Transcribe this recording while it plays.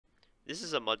This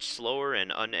is a much slower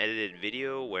and unedited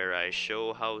video where I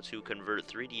show how to convert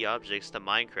 3D objects to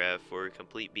Minecraft for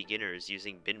complete beginners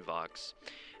using Binvox.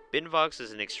 Binvox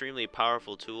is an extremely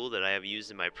powerful tool that I have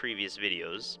used in my previous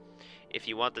videos. If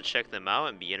you want to check them out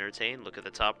and be entertained, look at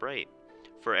the top right.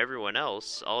 For everyone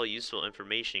else, all useful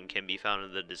information can be found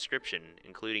in the description,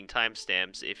 including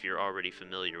timestamps if you're already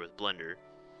familiar with Blender.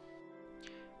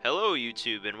 Hello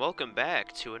YouTube and welcome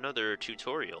back to another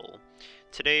tutorial.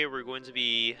 Today we're going to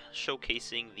be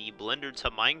showcasing the Blender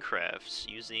to Minecraft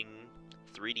using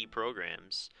 3D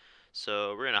programs.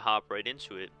 So we're going to hop right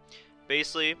into it.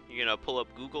 Basically, you're going to pull up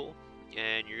Google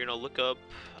and you're going to look up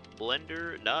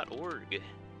blender.org.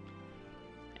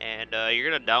 And you're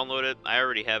going to download it. I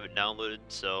already have it downloaded,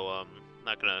 so I'm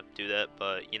not going to do that,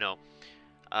 but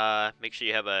make sure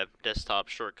you have a desktop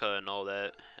shortcut and all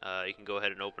that. You can go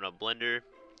ahead and open up Blender.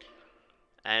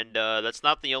 And that's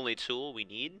not the only tool we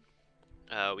need.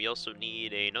 We also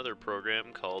need another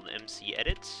program called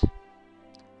mcedit,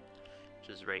 which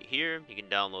is right here. You can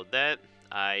download that.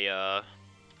 I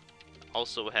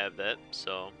also have that,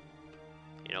 so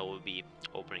we'll be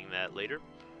opening that later.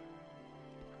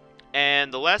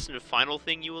 And the last and final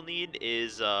thing you will need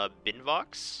is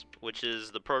Binvox, which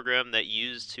is the program that you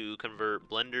use to convert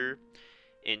Blender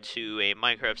into a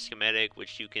Minecraft schematic,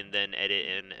 which you can then edit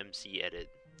in mcedit.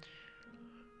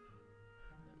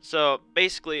 So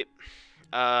basically,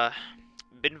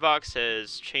 Binvox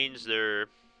has changed their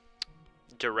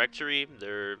directory,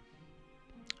 their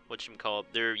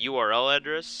URL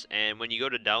address, and when you go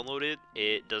to download it,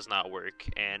 it does not work.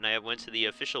 And I went to the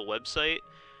official website.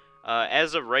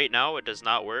 As of right now, it does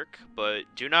not work, but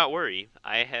do not worry.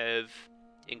 I have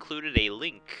included a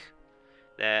link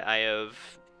that I have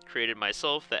created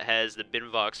myself that has the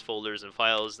Binvox folders and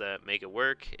files that make it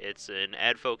work. It's an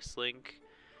ad focus link.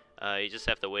 You just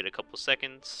have to wait a couple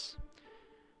seconds,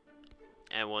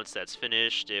 and once that's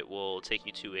finished, it will take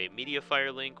you to a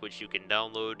MediaFire link, which you can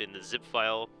download in the zip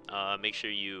file. Make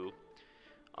sure you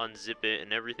unzip it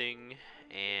and everything,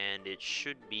 and it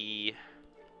should be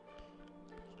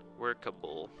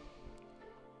workable.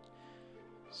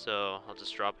 So I'll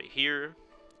just drop it here,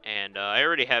 and I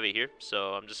already have it here,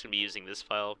 so I'm just going to be using this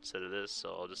file instead of this,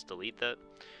 so I'll just delete that.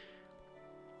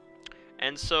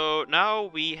 And so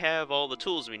now we have all the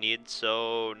tools we need,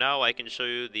 so now I can show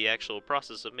you the actual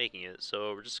process of making it.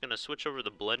 So we're just going to switch over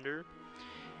to Blender,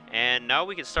 and now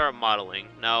we can start modeling.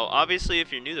 Now obviously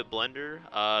if you're new to Blender,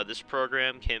 this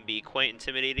program can be quite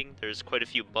intimidating. There's quite a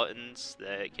few buttons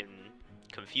that can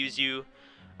confuse you.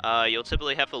 You'll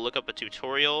typically have to look up a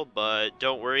tutorial, but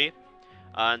don't worry.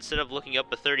 Instead of looking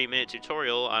up a 30-minute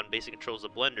tutorial on basic controls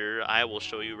of Blender, I will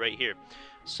show you right here.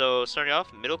 So starting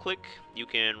off, middle click, you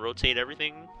can rotate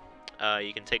everything.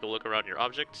 You can take a look around your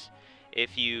object.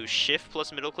 If you shift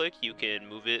plus middle click, you can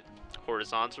move it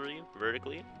horizontally,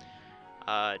 vertically.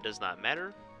 It does not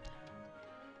matter.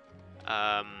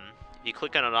 If you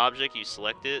click on an object, you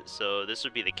select it. So this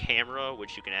would be the camera,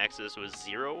 which you can access with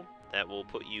 0. That will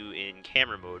put you in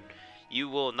camera mode. You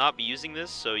will not be using this,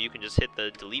 so you can just hit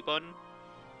the delete button.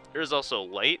 There's also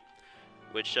light,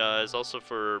 which is also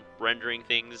for rendering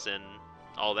things and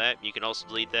all that. You can also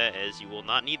delete that, as you will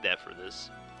not need that for this.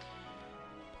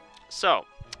 So,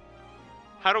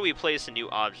 how do we place a new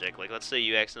object? Like, let's say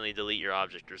you accidentally delete your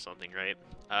object or something, right?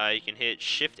 You can hit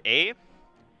Shift A,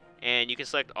 and you can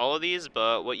select all of these,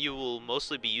 but what you will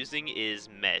mostly be using is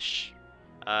Mesh.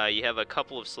 You have a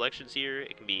couple of selections here.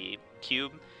 It can be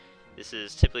Cube. This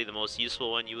is typically the most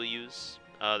useful one you will use.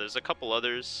 There's a couple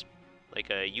others, like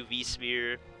a UV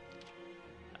sphere,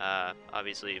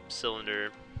 obviously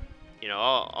cylinder,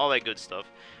 all that good stuff.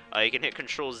 You can hit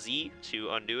Control Z to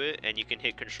undo it, and you can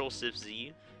hit Control Shift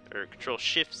Z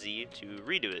to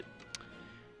redo it,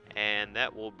 and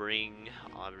that will bring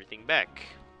everything back,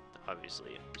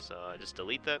 obviously. So I just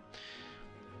delete that.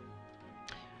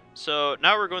 So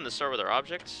now we're going to start with our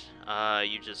object.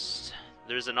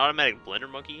 There's an automatic blender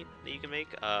monkey that you can make.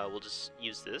 We'll just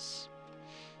use this,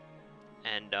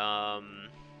 and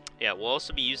yeah, we'll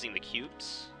also be using the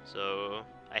cubes. So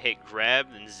I hit grab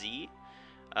and Z.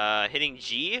 Hitting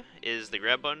G is the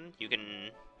grab button. You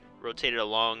can rotate it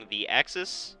along the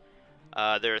axis.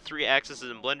 There are 3 axes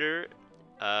in Blender,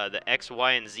 the X,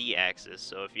 Y, and Z axis.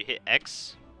 So if you hit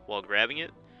X while grabbing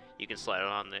it, you can slide it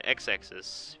on the X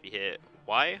axis. If you hit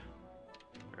Y,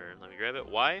 or let me grab it,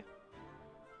 Y,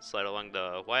 slide along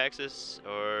the Y axis,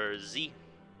 or Z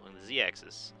along the Z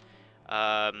axis.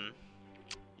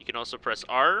 You can also press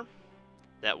R.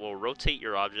 That will rotate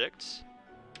your object.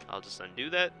 I'll just undo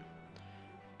that.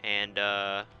 And if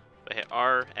I hit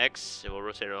R, X, it will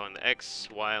rotate along the X,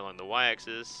 Y along the Y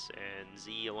axis, and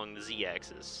Z along the Z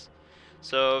axis.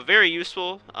 So very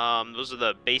useful. Those are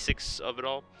the basics of it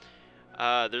all.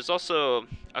 There's also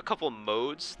a couple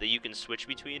modes that you can switch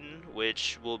between,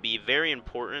 which will be very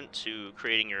important to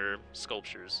creating your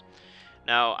sculptures.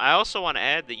 Now, I also want to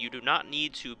add that you do not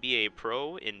need to be a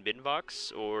pro in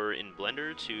Binvox or in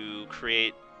Blender to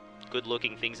create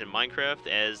good-looking things in Minecraft,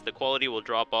 as the quality will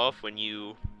drop off when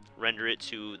you render it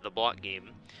to the block game.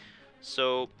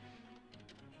 So,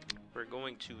 we're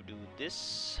going to do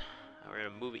this. We're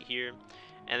going to move it here,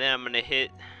 and then I'm going to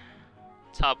hit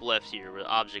top left here with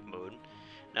object mode.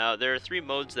 Now, there are three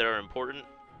modes that are important: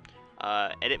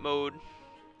 edit mode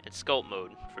and sculpt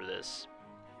mode for this.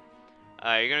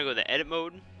 You're going to go to edit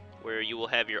mode, where you will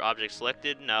have your object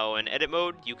selected. Now, in edit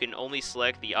mode, you can only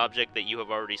select the object that you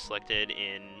have already selected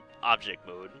in object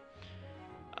mode.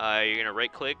 You're going to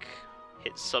right click,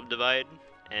 hit subdivide,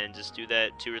 and just do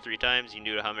that 2 or 3 times. You can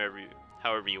do it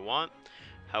however you want.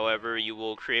 However, you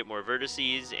will create more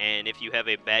vertices, and if you have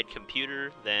a bad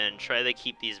computer, then try to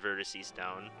keep these vertices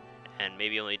down, and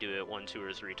maybe only do it 1, 2,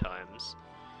 or 3 times.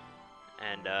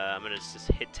 And I'm going to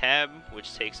just hit tab,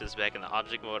 which takes us back in the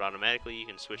object mode automatically. You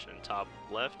can switch in top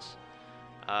left.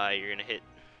 You're going to hit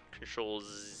Control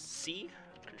Z,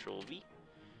 Control V,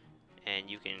 and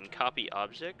you can copy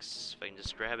objects. If I can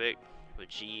just grab it with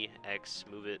G, X,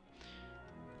 move it.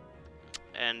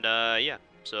 And yeah,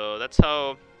 so that's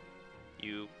how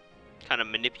you kind of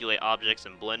manipulate objects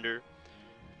in Blender.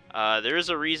 There is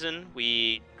a reason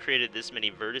we created this many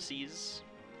vertices.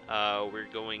 We're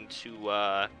going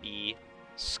to be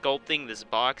sculpting this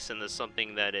box into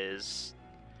something that is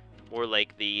more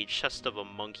like the chest of a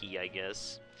monkey, I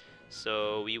guess.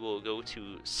 So we will go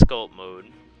to sculpt mode.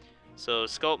 So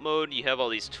sculpt mode, you have all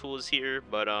these tools here,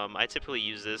 but I typically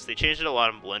use this. They changed it a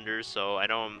lot in Blender, so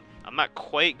I'm not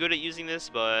quite good at using this,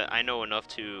 but I know enough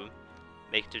to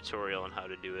make a tutorial on how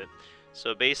to do it.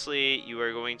 So basically, you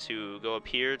are going to go up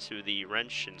here to the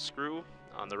wrench and screw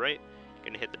on the right. You're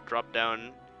going to hit the drop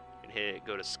down,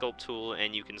 go to sculpt tool,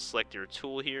 and you can select your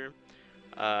tool here.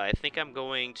 I think I'm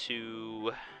going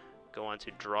to go on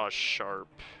to draw sharp.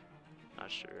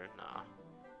 Not sure, nah.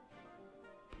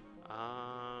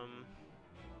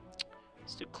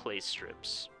 Let's do clay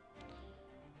strips.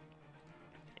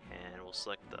 And we'll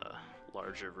select the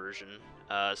larger version.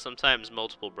 Sometimes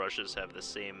multiple brushes have the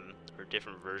same or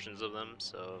different versions of them,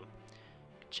 so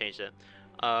change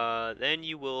that. Then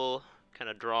you will kind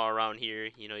of draw around here.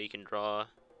 You know, you can draw,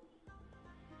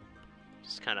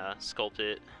 just kind of sculpt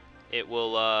it. It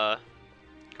will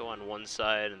go on one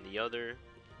side and the other.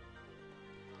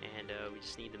 And we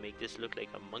just need to make this look like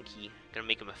a monkey. Gonna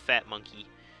make him a fat monkey.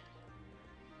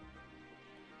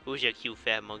 Who's your cute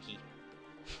fat monkey?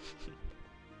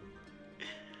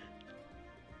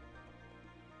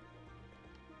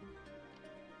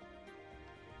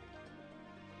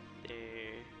 There.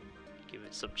 Give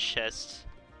it some chest.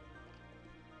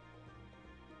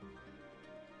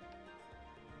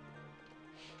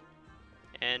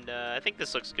 And I think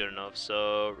this looks good enough,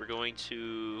 so we're going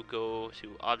to go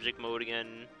to object mode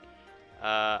again.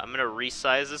 I'm going to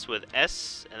resize this with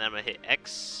S, and then I'm going to hit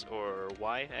X, or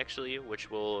Y actually, which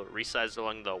will resize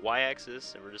along the Y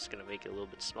axis, and we're just going to make it a little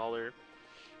bit smaller.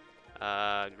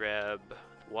 Grab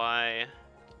Y,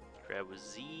 grab with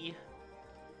Z,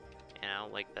 and I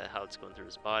don't like that how it's going through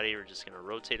his body. We're just going to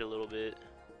rotate a little bit.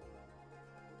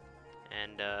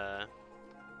 And yeah,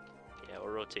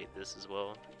 we'll rotate this as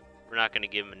well. We're not going to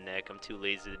give him a neck. I'm too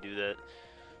lazy to do that.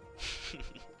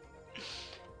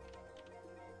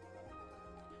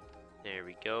 There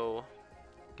we go.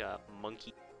 Got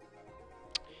monkey.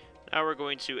 Now we're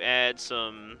going to add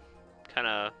some kind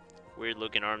of weird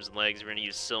looking arms and legs. We're going to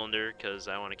use cylinder because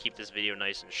I want to keep this video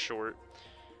nice and short.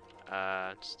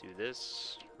 Let's do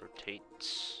this. Rotate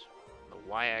the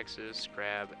Y axis.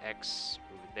 Grab X.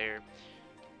 Move it there.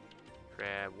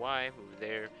 Grab Y. Move it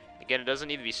there. Again, it doesn't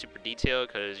need to be super detailed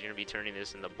because you're going to be turning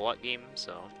this in the block game,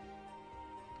 so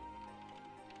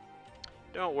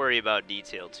don't worry about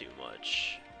detail too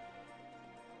much.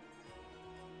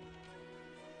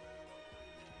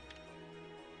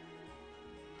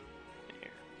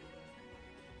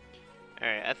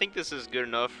 Alright, I think this is good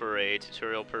enough for a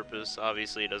tutorial purpose.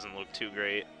 Obviously, it doesn't look too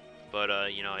great,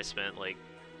 but you know, I spent like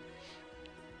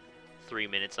 3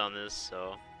 minutes on this,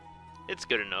 so it's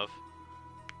good enough.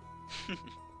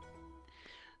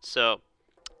 So,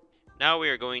 now we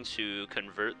are going to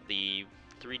convert the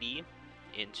 3D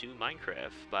into Minecraft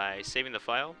by saving the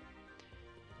file,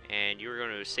 and you're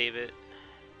going to save it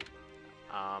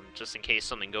just in case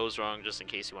something goes wrong, just in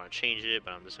case you want to change it,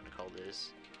 but I'm just going to call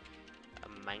this a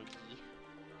monkey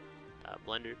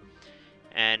Blender.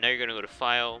 And now you're going to go to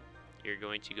File, you're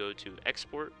going to go to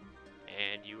Export,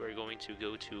 and you are going to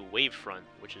go to wavefront,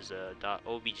 which is a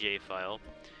 .obj file.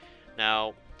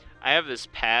 Now, I have this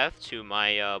path to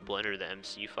my Blender the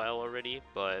MC file already,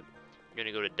 but you're going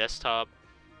to go to desktop,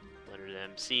 Blender the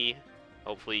MC.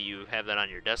 Hopefully you have that on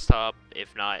your desktop.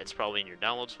 If not, it's probably in your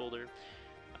downloads folder.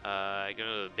 Go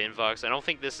to Binvox. I don't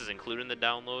think this is included in the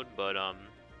download, but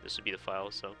this would be the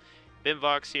file. So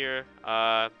Binvox here.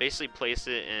 Basically place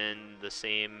it in the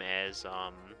same as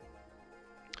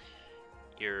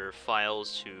your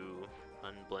files to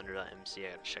run blender.mc. I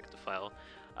gotta check the file.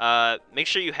 Make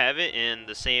sure you have it in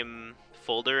the same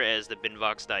folder as the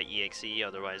binvox.exe,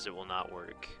 otherwise it will not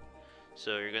work.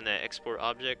 So you're gonna export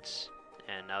objects,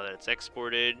 and now that it's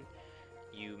exported,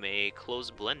 you may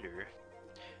close Blender.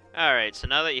 Alright, so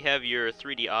now that you have your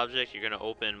 3D object, you're gonna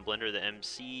open Blender the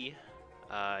MC.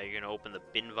 You're gonna open the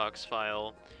Binvox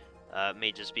file. It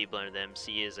may just be Blender the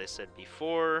MC, as I said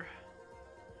before.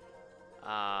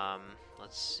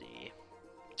 Let's see.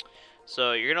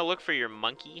 So you're gonna look for your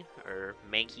monkey, or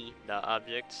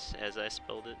manky.object, as I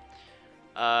spelled it.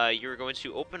 You're going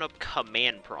to open up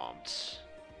command prompt.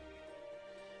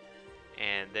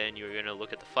 And then you're gonna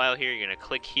look at the file here. You're gonna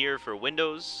click here for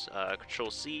Windows, Control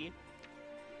C,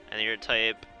 and then you're gonna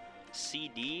type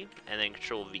CD and then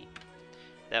Control V.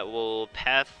 That will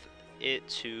path it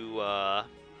to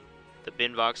the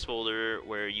Binvox folder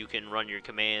where you can run your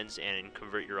commands and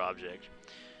convert your object.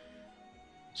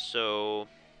 So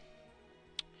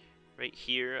right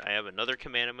here, I have another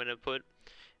command I'm going to put.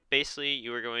 Basically,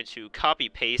 you are going to copy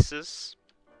paste this.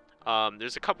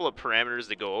 There's a couple of parameters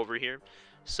that go over here.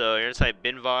 So you're going to type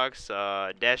Binvox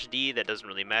 -D. That doesn't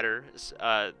really matter.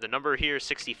 The number here is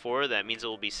 64. That means it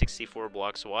will be 64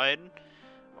 blocks wide,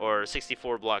 or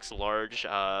 64 blocks large.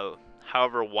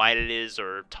 However wide it is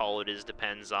or tall it is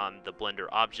depends on the Blender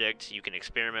object. You can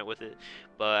experiment with it.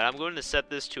 But I'm going to set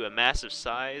this to a massive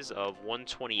size of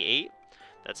 128.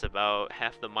 That's about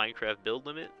half the Minecraft build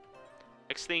limit.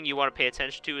 Next thing you want to pay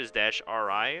attention to is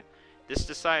 -RI. This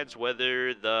decides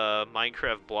whether the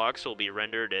Minecraft blocks will be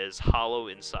rendered as hollow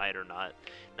inside or not.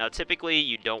 Now typically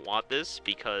you don't want this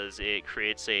because it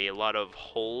creates a lot of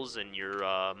holes in your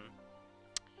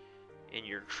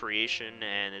creation,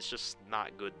 and it's just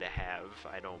not good to have,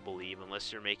 I don't believe,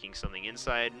 unless you're making something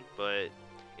inside. But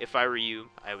if I were you,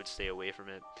 I would stay away from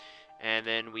it. And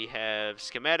then we have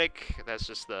schematic. That's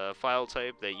just the file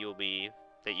type that you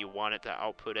want it to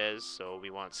output as. So we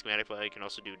want schematic file. You can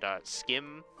also do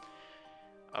 .skim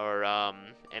or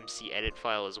mcedit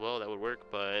file as well. That would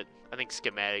work, but I think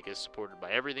schematic is supported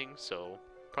by everything, so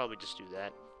probably just do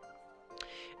that.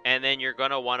 And then you're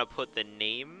gonna want to put the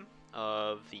name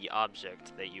of the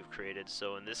object that you've created.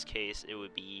 So in this case, it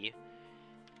would be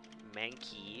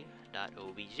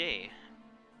manky.obj.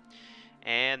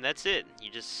 And that's it. You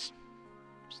just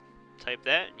type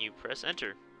that and you press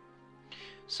enter.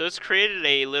 So it's created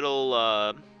a little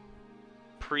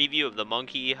preview of the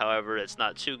monkey. However, it's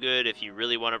not too good if you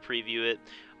really want to preview it.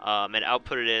 And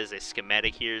output it as a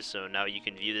schematic here, so now you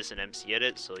can view this in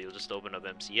mcedit. So you'll just open up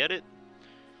mcedit,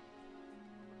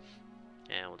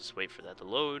 and we'll just wait for that to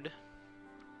load.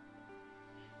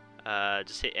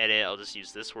 Just hit edit. I'll just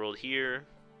use this world here,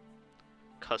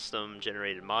 custom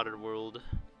generated modded world.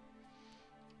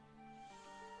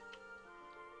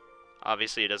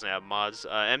 Obviously it doesn't have mods.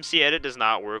 mcedit does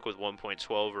not work with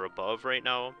 1.12 or above right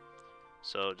now,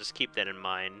 so just keep that in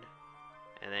mind.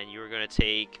 And then you're going to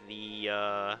take the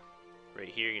right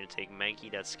here, you're going to take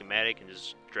manky.schematic and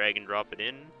just drag and drop it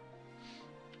in.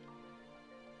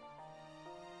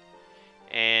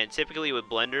 And typically with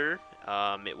Blender,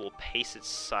 it will paste it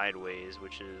sideways,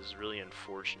 which is really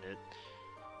unfortunate.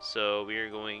 So we are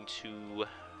going to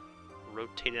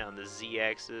rotate it on the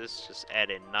Z-axis, just add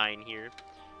a 9 here,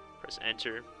 press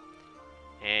enter,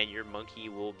 and your monkey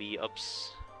will be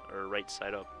right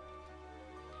side up.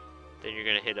 Then you're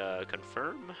going to hit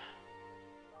confirm.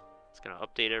 It's going to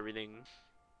update everything.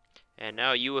 And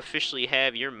now you officially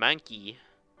have your monkey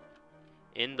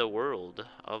in the world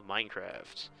of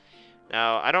Minecraft.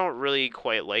 Now, I don't really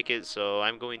quite like it, so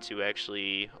I'm going to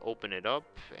actually open it up,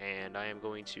 and I am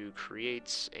going to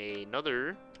create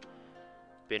another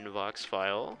Binvox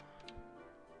file.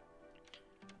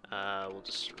 We'll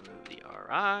just remove the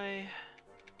RI.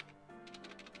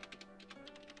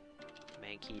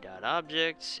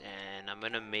 Manky.object, and I'm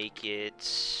going to make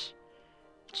it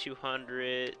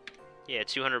 200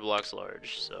 blocks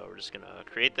large. So we're just going to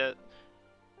create that.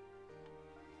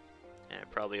 And I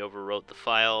probably overwrote the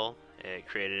file. It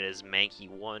created it as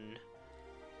Manky1.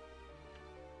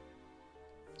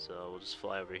 So we'll just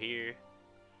fly over here.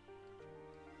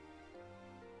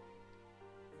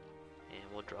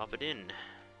 And we'll drop it in.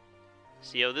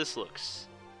 See how this looks.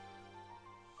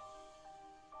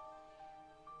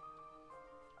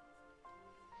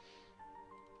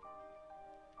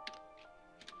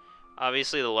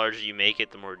 Obviously, the larger you make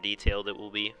it, the more detailed it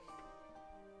will be.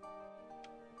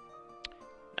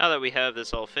 Now that we have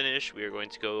this all finished, we are going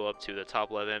to go up to the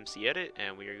top left mcedit,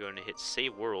 and we are going to hit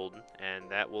save world, and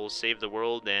that will save the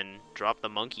world and drop the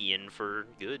monkey in for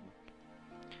good.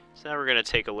 So now we're going to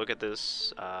take a look at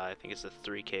this. I think it's a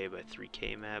 3K by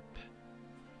 3K map.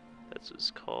 That's what it's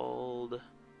called.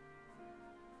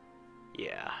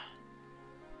 Yeah.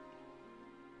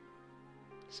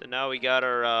 So now we got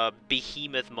our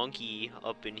behemoth monkey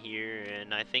up in here,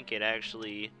 and I think it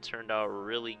actually turned out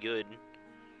really good.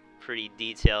 Pretty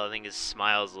detailed. I think his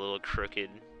smile's a little crooked,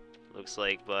 looks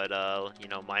like, but you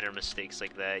know, minor mistakes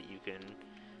like that you can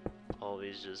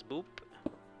always just boop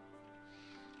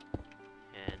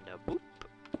and boop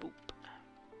boop.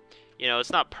 You know,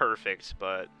 it's not perfect,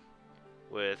 but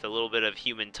with a little bit of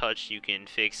human touch you can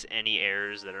fix any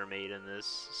errors that are made in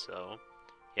this. So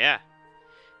yeah,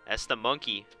 that's the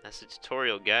monkey. That's the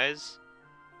tutorial, guys.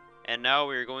 And now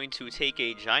we're going to take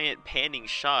a giant panning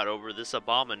shot over this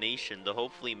abomination to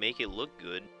hopefully make it look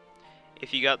good.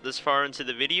 If you got this far into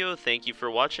the video, thank you for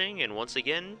watching, and once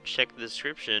again, check the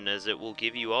description as it will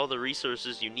give you all the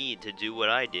resources you need to do what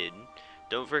I did.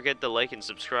 Don't forget to like and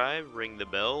subscribe, ring the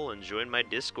bell, and join my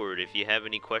Discord if you have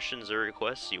any questions or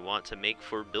requests you want to make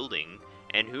for building.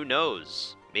 And who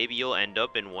knows, maybe you'll end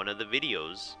up in one of the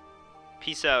videos.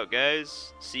 Peace out,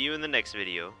 guys. See you in the next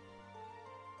video.